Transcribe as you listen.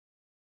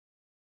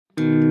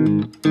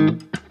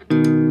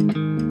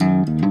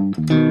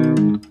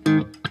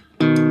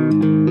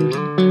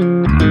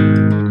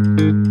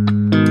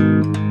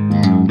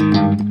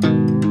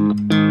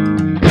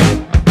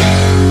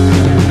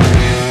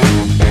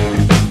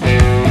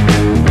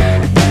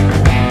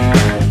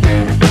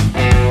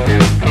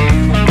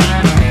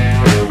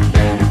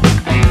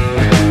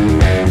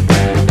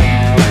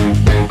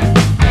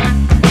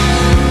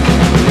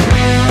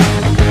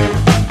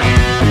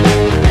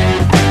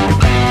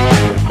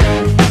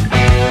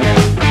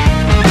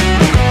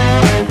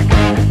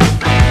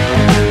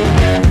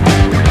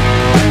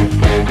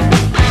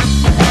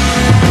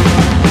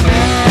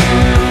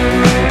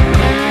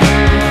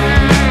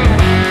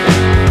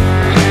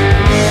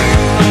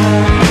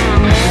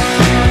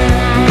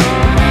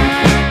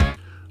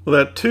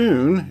Well, that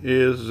tune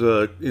is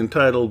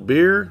entitled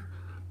Beer,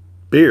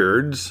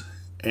 Beards,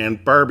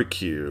 and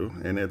Barbecue,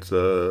 and it's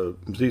a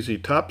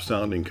ZZ Top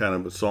sounding kind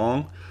of a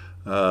song.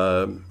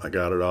 I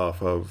got it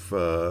off of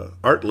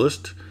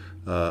Artlist.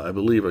 I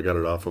believe I got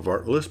it off of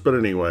Artlist, but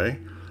anyway,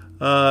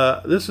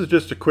 this is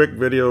just a quick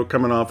video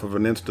coming off of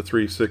an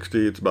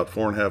Insta360. It's about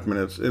 4.5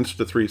 minutes.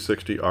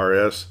 Insta360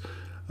 RS,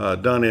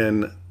 done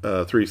in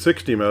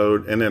 360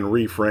 mode and then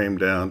reframed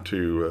down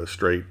to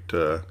straight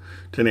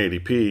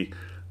 1080p.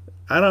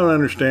 I don't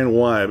understand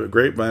why, but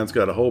Grapevine's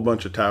got a whole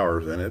bunch of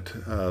towers in it.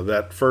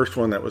 That first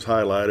one that was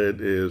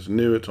highlighted is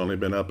new. It's only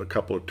been up a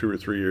couple of 2 or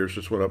 3 years.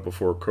 Just went up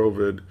before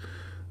COVID.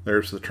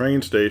 There's the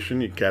train station.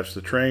 You catch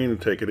the train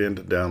and take it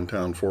into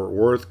downtown Fort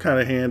Worth.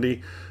 Kind of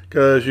handy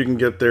because you can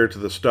get there to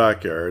the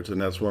stockyards, and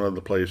that's one of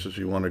the places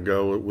you want to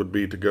go. It would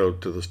be to go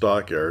to the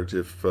stockyards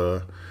if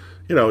you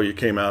know, you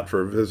came out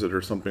for a visit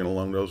or something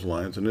along those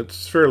lines. And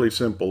it's fairly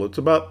simple. It's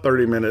about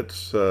 30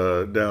 minutes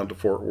down to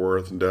Fort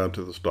Worth and down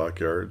to the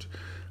stockyards.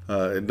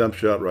 It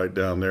dumps you out right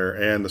down there,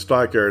 and the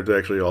stockyards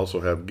actually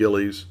also have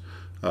ghillies,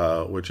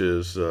 which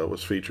is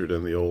was featured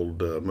in the old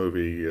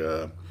movie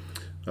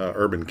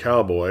Urban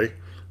Cowboy.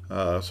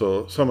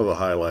 So some of the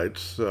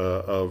highlights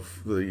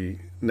of the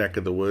neck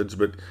of the woods,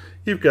 but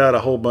you've got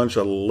a whole bunch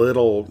of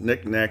little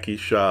knick-knacky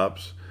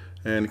shops,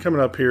 and coming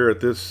up here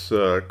at this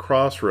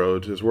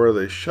crossroads is where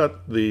they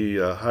shut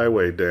the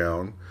highway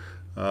down.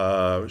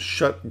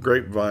 Shut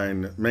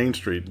Grapevine Main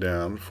Street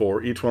down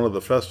for each one of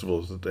the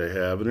festivals that they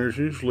have, and there's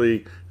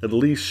usually at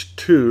least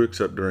 2,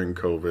 except during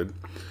COVID.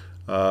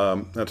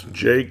 That's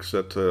Jake's.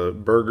 That's a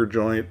burger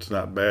joint. It's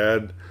not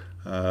bad.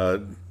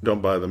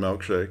 Don't buy the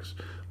milkshakes.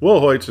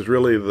 Wilhoit's is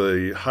really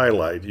the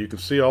highlight. You can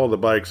see all the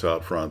bikes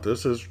out front.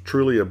 This is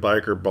truly a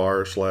biker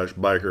bar slash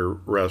biker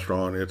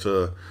restaurant. It's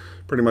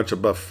pretty much a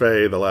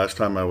buffet. The last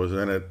time I was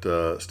in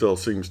it, still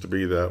seems to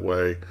be that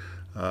way.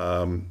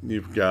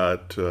 You've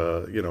got,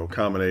 you know,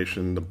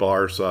 combination, the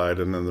bar side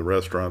and then the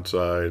restaurant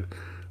side.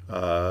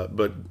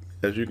 But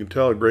as you can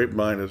tell,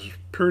 Grapevine is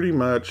pretty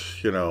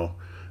much, you know,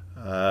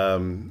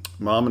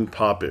 mom and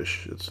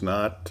pop-ish. It's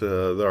not,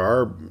 there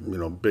are, you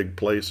know, big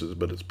places,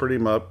 but it's pretty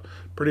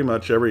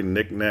much every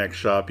knick-knack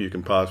shop you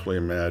can possibly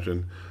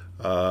imagine.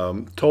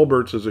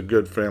 Tolbert's is a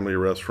good family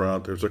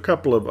restaurant. There's a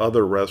couple of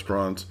other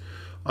restaurants,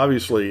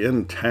 obviously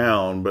in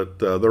town, but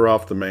they're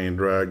off the main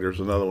drag.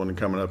 There's another one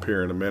coming up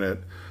here in a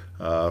minute.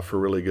 For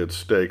really good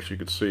steaks. You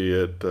can see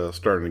it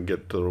starting to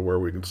get to where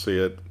we can see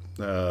it.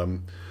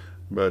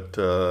 But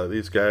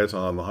these guys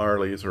on the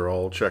Harleys are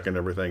all checking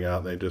everything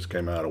out, and they just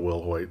came out of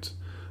Wilhoit's.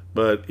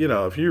 But, you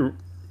know, if you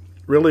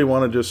really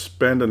want to just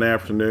spend an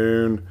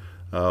afternoon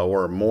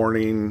or a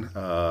morning,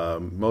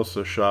 most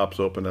of the shops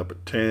open up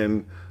at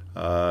 10.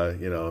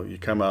 You know, you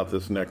come out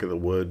this neck of the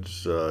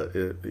woods,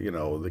 you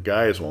know, the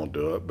guys won't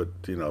do it, but,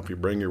 you know, if you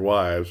bring your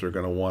wives, they're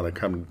going to want to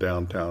come to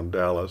downtown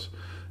Dallas.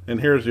 And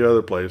here's the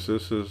other place.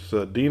 This is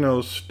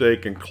Dino's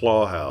Steak and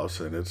Claw House,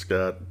 and it's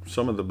got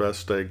some of the best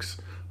steaks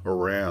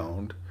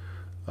around.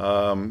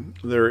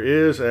 There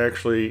is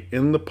actually,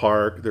 in the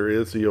park, there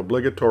is the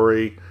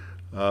obligatory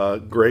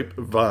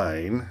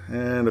grapevine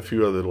and a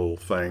few other little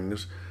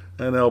things.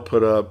 And they'll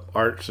put up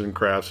arts and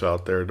crafts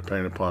out there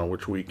depending upon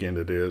which weekend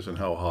it is and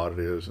how hot it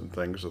is and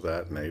things of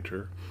that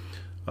nature.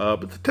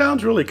 But the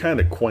town's really kind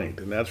of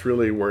quaint, and that's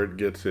really where it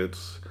gets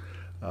its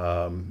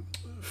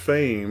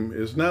fame.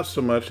 Is not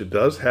so much, it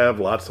does have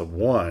lots of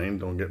wine,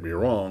 don't get me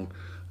wrong,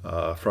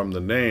 from the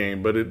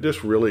name, but it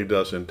just really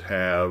doesn't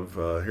have,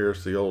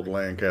 here's the old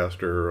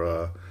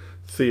Lancaster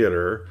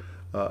Theater,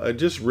 it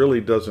just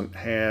really doesn't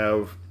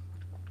have,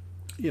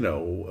 you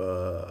know,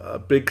 a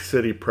big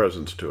city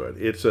presence to it.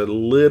 It's a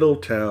little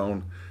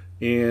town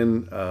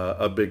in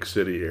a big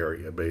city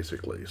area,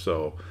 basically.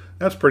 So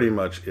that's pretty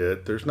much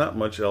it. There's not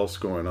much else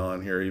going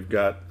on here. You've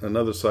got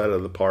another side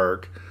of the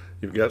park.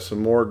 You've got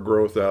some more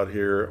growth out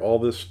here. All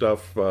this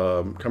stuff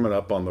coming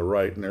up on the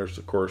right, and there's,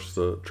 of course,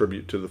 the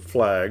tribute to the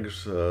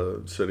flags,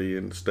 city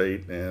and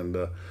state and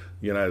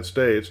United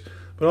States.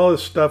 But all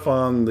this stuff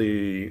on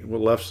the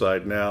left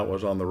side now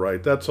was on the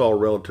right. That's all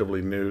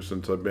relatively new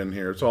since I've been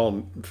here. It's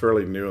all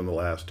fairly new in the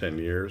last 10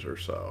 years or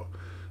so.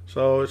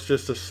 So it's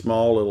just a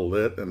small little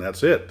lit, and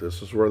that's it.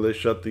 This is where they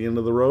shut the end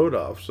of the road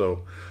off.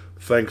 So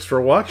thanks for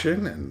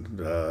watching,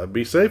 and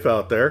be safe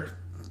out there.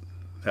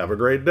 Have a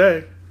great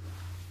day.